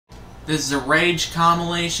This is a rage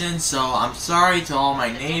compilation, so I'm sorry to all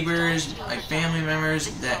my neighbors, my family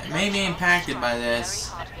members that may be impacted by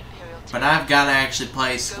this, but I've got to actually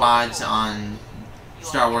play squads on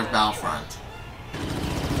Star Wars Battlefront.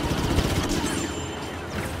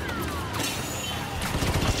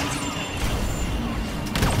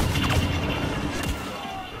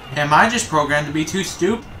 Am I just programmed to be too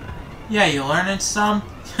stupid? Yeah, you learning some?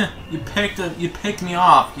 You picked me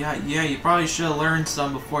off. Yeah, you probably should have learned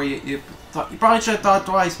some before you probably should have thought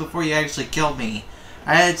twice before you actually killed me.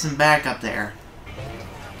 I had some backup there.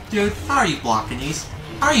 Dude, how are you blocking these?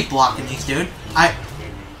 How are you blocking these, dude?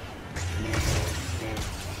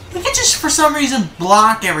 We can just for some reason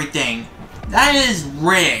block everything. That is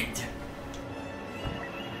rigged.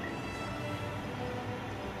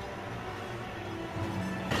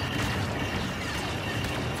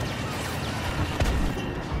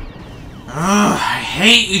 Ugh, I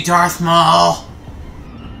hate you, Darth Maul.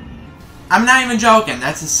 I'm not even joking.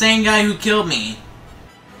 That's the same guy who killed me.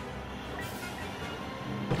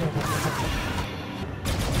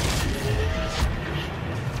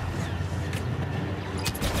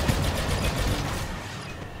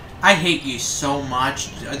 I hate you so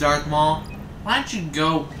much, Darth Maul. Why don't you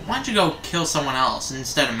go kill someone else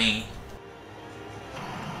instead of me?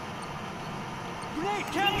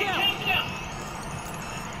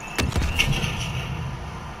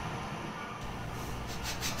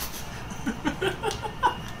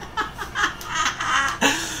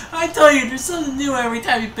 I tell you, there's something new every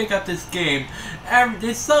time you pick up this game.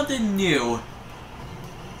 There's something new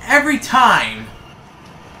every time.